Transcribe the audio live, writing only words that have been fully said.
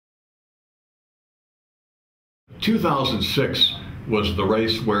2006 was the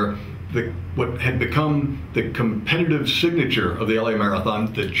race where what had become the competitive signature of the LA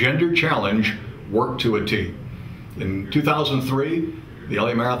Marathon, the gender challenge, worked to a T. In 2003, the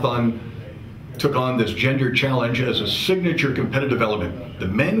LA Marathon took on this gender challenge as a signature competitive element. The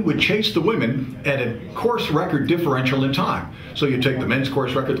men would chase the women at a course record differential in time. So you take the men's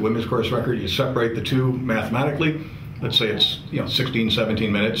course record, the women's course record, you separate the two mathematically. Let's say it's 16,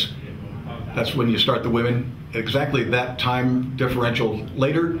 17 minutes. That's when you start the women. Exactly that time differential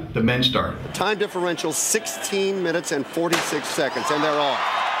later, the men start. Time differential 16 minutes and 46 seconds, and they're off.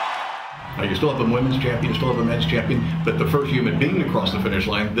 Now you still have a women's champion, you still have a men's champion, but the first human being to cross the finish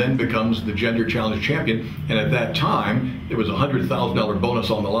line then becomes the gender challenge champion, and at that time, there was a $100,000 bonus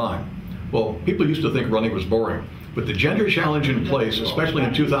on the line. Well, people used to think running was boring. With the gender challenge in place, especially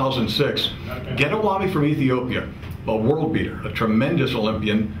in 2006, Getawami from Ethiopia, a world beater, a tremendous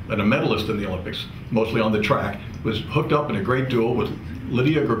Olympian, and a medalist in the Olympics, mostly on the track, was hooked up in a great duel with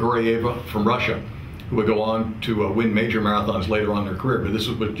Lydia Grigorieva from Russia, who would go on to win major marathons later on in her career, but this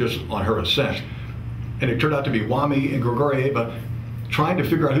was just on her ascent. And it turned out to be Wami and Grigorieva trying to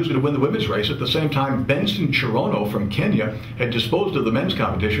figure out who's going to win the women's race. At the same time, Benson Chirono from Kenya had disposed of the men's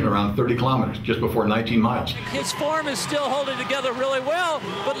competition around 30 kilometers, just before 19 miles. His form is still holding together really well,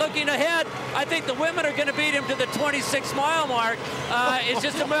 but looking ahead, I think the women are going to beat him to the 26-mile mark. It's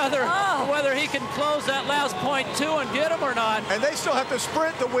just a matter of whether he can close that last .2 and get him or not. And they still have to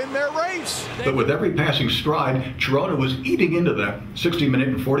sprint to win their race. But with every passing stride, Chirono was eating into that 60-minute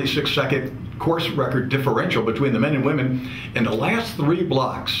and 46-second course record differential between the men and women, and the last 3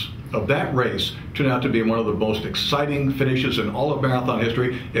 blocks of that race turned out to be one of the most exciting finishes in all of marathon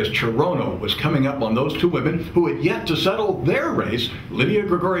history, as Chirono was coming up on those 2 women who had yet to settle their race. Lydia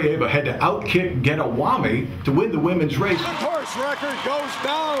Grigorieva had to outkick Getawami to win the women's race. The course record goes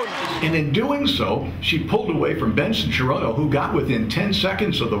down. And in doing so, she pulled away from Benson Chirono, who got within 10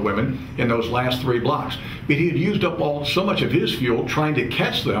 seconds of the women in those last 3 blocks. But he had used up so much of his fuel trying to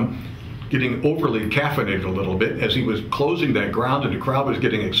catch them, getting overly caffeinated a little bit as he was closing that ground and the crowd was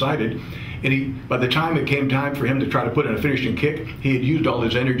getting excited. And by the time it came time for him to try to put in a finishing kick, he had used all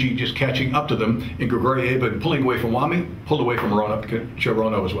his energy just catching up to them. And Grigorieva, pulling away from Wami, pulled away from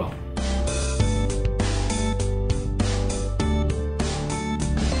Chirono as well.